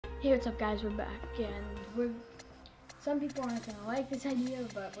Hey, what's up guys, we're back, and some people aren't gonna like this idea,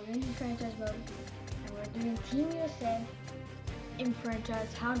 but we're gonna do franchise mode, and we're doing Team USA in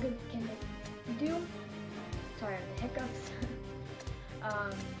franchise. How good can they do? Sorry, I have the hiccups.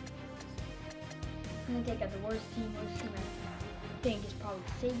 I'm gonna take out the worst team I think is probably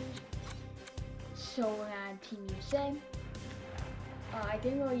the Sabres. So we're gonna add Team USA. I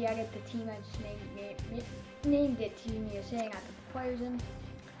didn't really edit the team, I just named it Team USA and got the players in.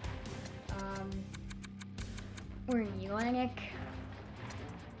 We're in Atlantic.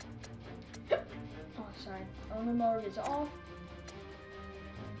 Oh, sorry. Owner mode is off.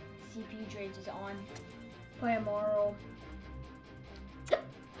 CPU trades is on. Player moral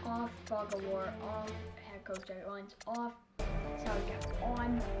off. Fog of war off. Head coach guidelines off. Salary cap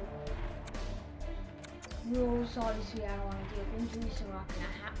on. Rules, obviously I don't want to deal with injuries, so we're not gonna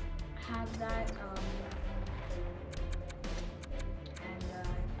have that.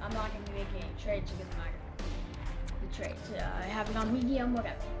 I'm not going to be making any trades because I'm not the trades. I have it on medium,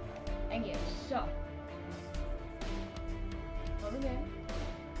 whatever. Anyway, so over there.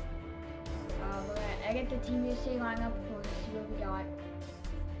 We're going to edit the Team USA lineup. We'll see what we got.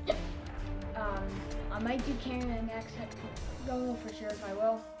 I might do Canada next. Don't know for sure if I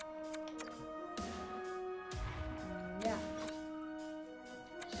will. Yeah.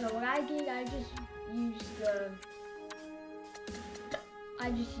 So what I did, I just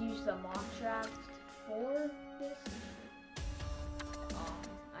used the mock draft for this.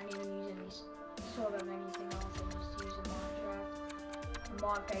 I didn't use any sort of anything else. I just used a mock draft.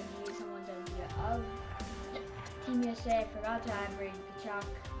 Mock idea, someone's idea of Team USA. I forgot to add Brady Kachuk,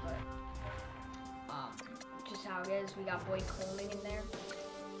 but just how it is. We got Blake Coleman in there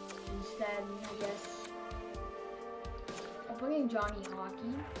instead, I guess. I'll put in Johnny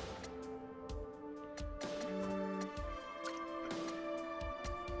Hockey.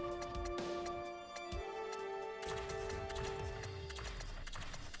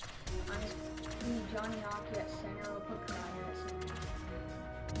 Johnny Hockey at center. I'll put Crowder at center.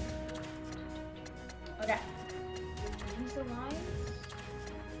 Okay. Use the lines.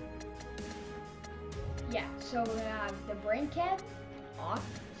 Yeah, so we're gonna have the Brinkhead off.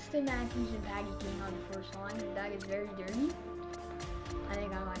 Austin Matthews and Patty King on the first line. That is very dirty. I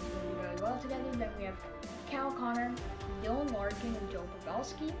think I like to do really well together. Then we have Cal Connor, Dylan Larkin, and Joe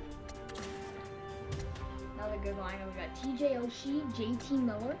Pavelski. Another good line. We got TJ Oshie, JT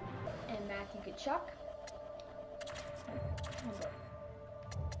Miller, and Matthew Kachuk.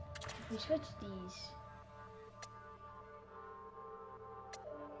 If we switch these,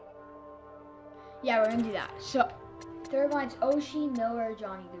 yeah, we're gonna do that. So, third line's Oshie, Miller,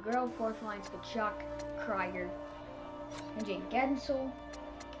 Johnny the Girl. Fourth line's Kachuk, Kreider, and Jake Gensel.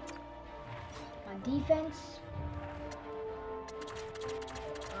 On defense,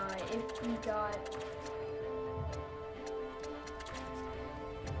 if we got.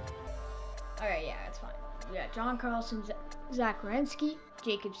 Alright, yeah, that's fine. We got John Carlson, Zach Werenski,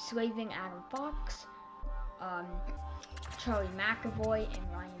 Jacob Slavin, Adam Fox, Charlie McAvoy,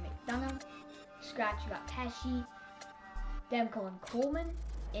 and Ryan McDonough. Scratch, we got Pesci, Demko and Coleman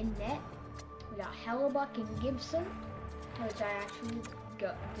in net. We got Hellebuck and Gibson, which I actually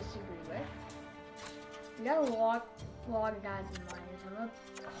disagree with. We got a lot of guys in minors. I'm going to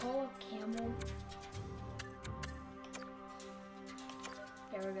call up Campbell.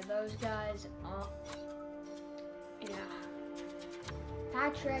 Get rid of those guys. Yeah.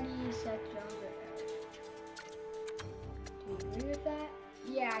 Patch ready, Seth Jones. Do you agree with that?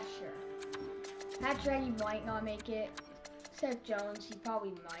 Yeah, sure. Patch ready might not make it. Seth Jones, he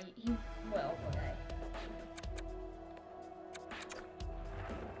probably might. He will, but hey.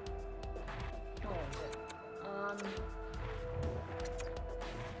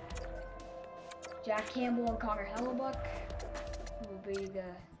 Jack Campbell and Connor Hellebuck will be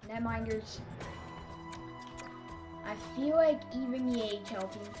the netminders. I feel like even the AHL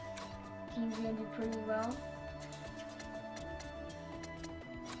team's gonna do pretty well.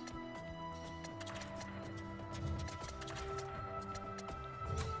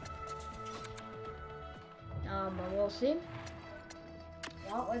 But we'll see.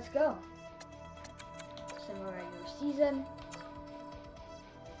 Well, let's go. Similar regular season.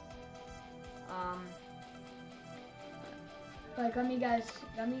 Like, let me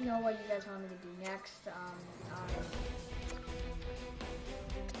know what you guys want me to do next.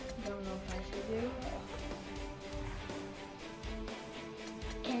 Don't know if I should do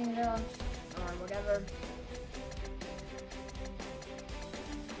Canada or whatever.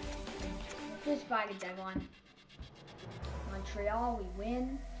 Just by the deadline. Montreal, we win.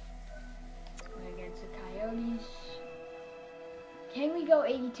 Against the Coyotes. Can we go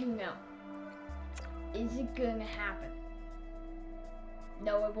 82 now? Is it gonna happen?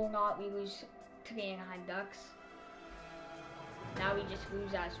 No, it will not. We lose to the Anaheim Ducks. Now we just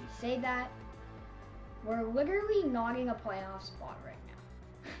lose as we say that. We're literally not in a playoff spot right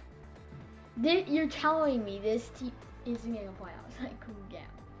now. You're telling me this team isn't in a playoffs? Like,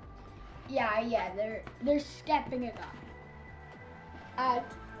 yeah, they're stepping it up. As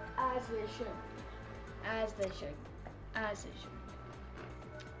they should.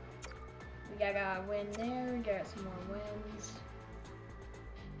 We gotta win there. We got some more wins.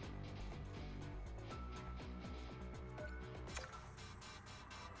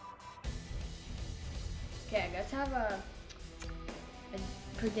 Okay, let's have a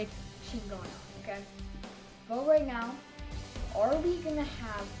prediction going on, okay? But right now, are we gonna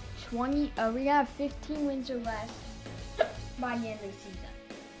have 20, are we gonna have 15 wins or less by the end of the season?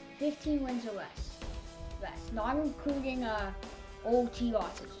 15 wins or less. Not including OT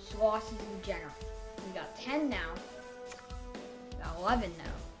losses, just losses in general. We got 10 now, we got 11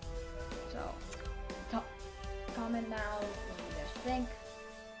 now. So, comment now what you guys think.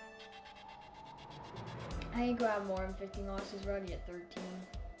 I think we'll have more than 15 losses. We're already at 13.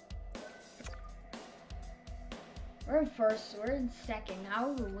 We're in first. We're in second. How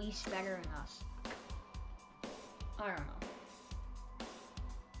are the Leafs better than us? I don't know.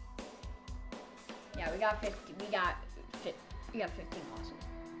 Yeah, we got 50. We got 15 losses.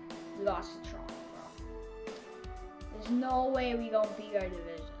 We lost to Toronto, bro. There's no way we don't beat our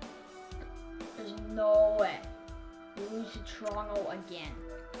division. There's no way. We lose to Toronto again.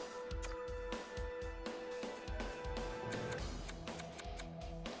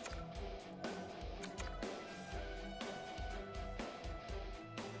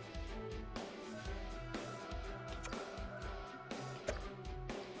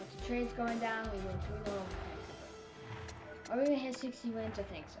 Trades going down, we win 3-0. Are we gonna hit 60 wins? I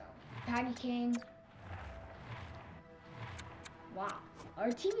think so. Patty Kane. Wow.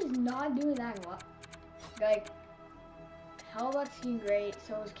 Our team is not doing that well. Like, Hellbuck's doing great,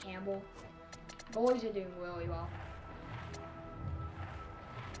 so is Campbell. Goalies are doing really well.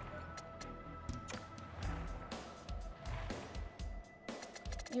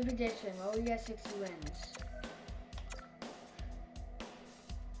 New prediction, well, we got 60 wins.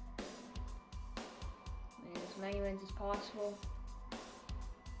 As many wins as possible.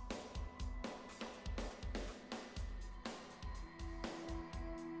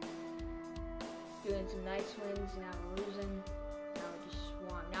 Doing some nice wins, now we're losing.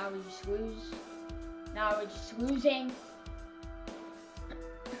 Now we just lose. Now we're just losing. Oh my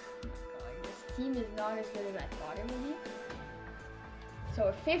God, this team is not as good as I thought it would be. So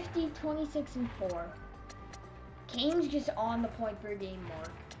we're 50, 26, and 4. Kane's just on the point per game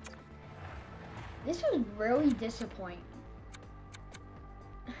mark. This was really disappointing.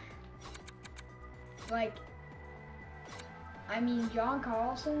 Like, I mean, John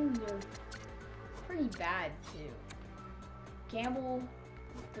Carlson, they're pretty bad too. Campbell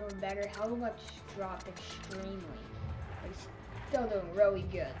is doing better. Hellbuck dropped extremely. But he's still doing really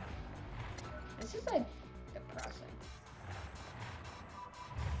good. This is like depressing.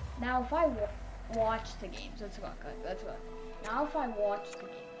 Now, if I watch the games, let's look. Now, if I watch the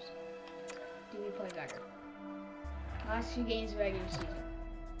games, do we play better? Last 2 games of regular season.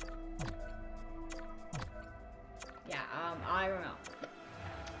 Yeah, I don't know.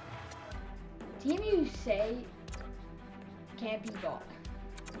 Team USA can't be bought.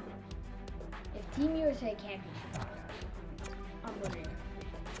 If Team USA can't be bought, I'm winning.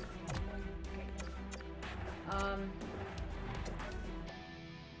 Okay.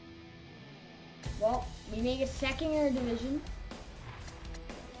 Well, we make a second in our division.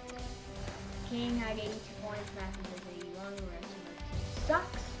 King had 82 points, Matthews has 81, the rest of the team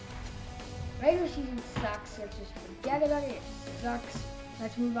sucks. Regular season sucks, let's just forget about it, it sucks.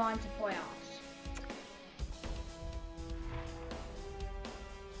 Let's move on to playoffs.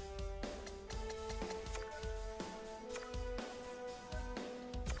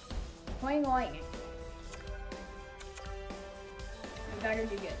 Playing Lightning. We better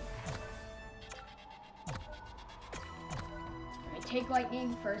do good. Take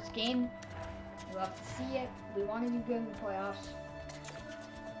Lightning, first game. We love to see it. We want to do good in the playoffs.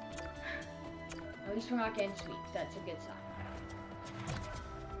 At least we're not getting swept. That's a good sign.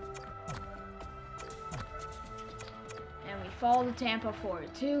 And we fall to Tampa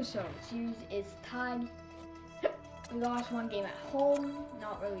 4-2, so the series is tied. We lost 1 game at home.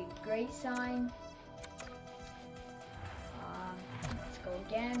 Not really a great sign. Let's go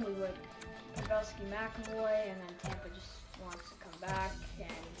again. We would Pavelski, McAvoy, and then Tampa just wants to come back, and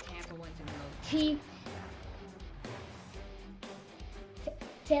Tampa wins in OT.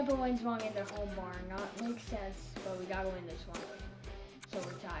 Tampa wins one in their home barn. Not makes sense, but we gotta win this one. So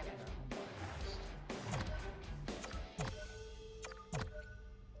we're tied at our home barn.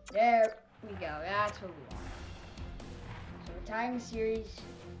 There we go. That's what we want. So we're tying the series.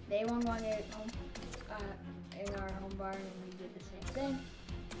 They won one at home, in our home barn, and we did the same thing.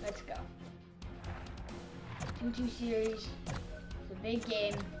 Let's go. 2-2 series. It's a big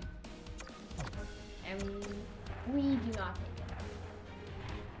game, and we do not take it.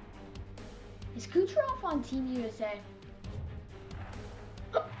 Is Kucherov on Team USA?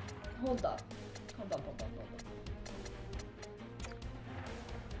 Oh, hold up. Hold up.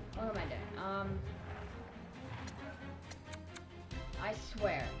 What am I doing? I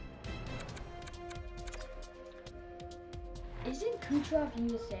swear. Isn't Kucherov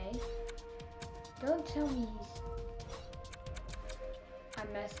USA? Don't tell me I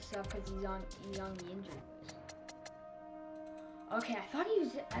messed this up because he's on the injured list. Okay, I thought he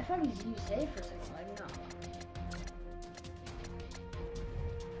was USA for a second. Like, no.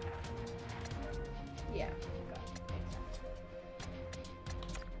 Yeah, got it. Makes sense.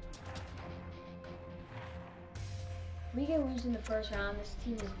 We can lose in the first round. This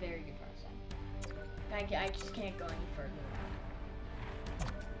team is very good for us. I just can't go any further.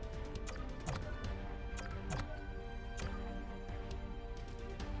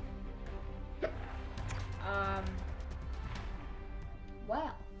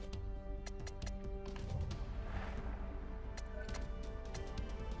 Well.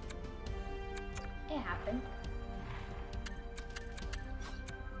 It happened.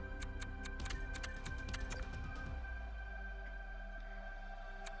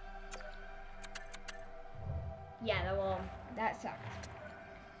 Yeah, that sucked.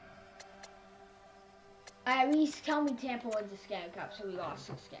 At least tell me Tampa wins the Stanley Cup, so we lost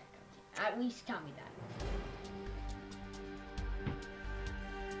to the Stanley Cup team. At least tell me that.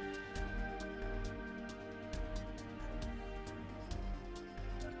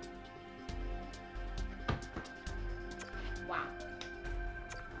 Wow.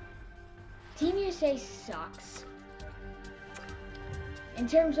 Team USA sucks. In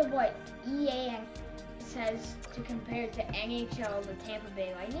terms of what EA says to compare to NHL, the Tampa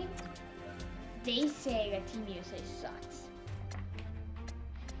Bay Lightning, they say that Team USA sucks.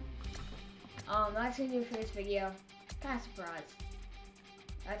 That's gonna do it for this video. Kind of surprised.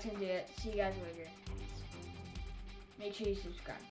 That's gonna do it. See you guys later. Make sure you subscribe.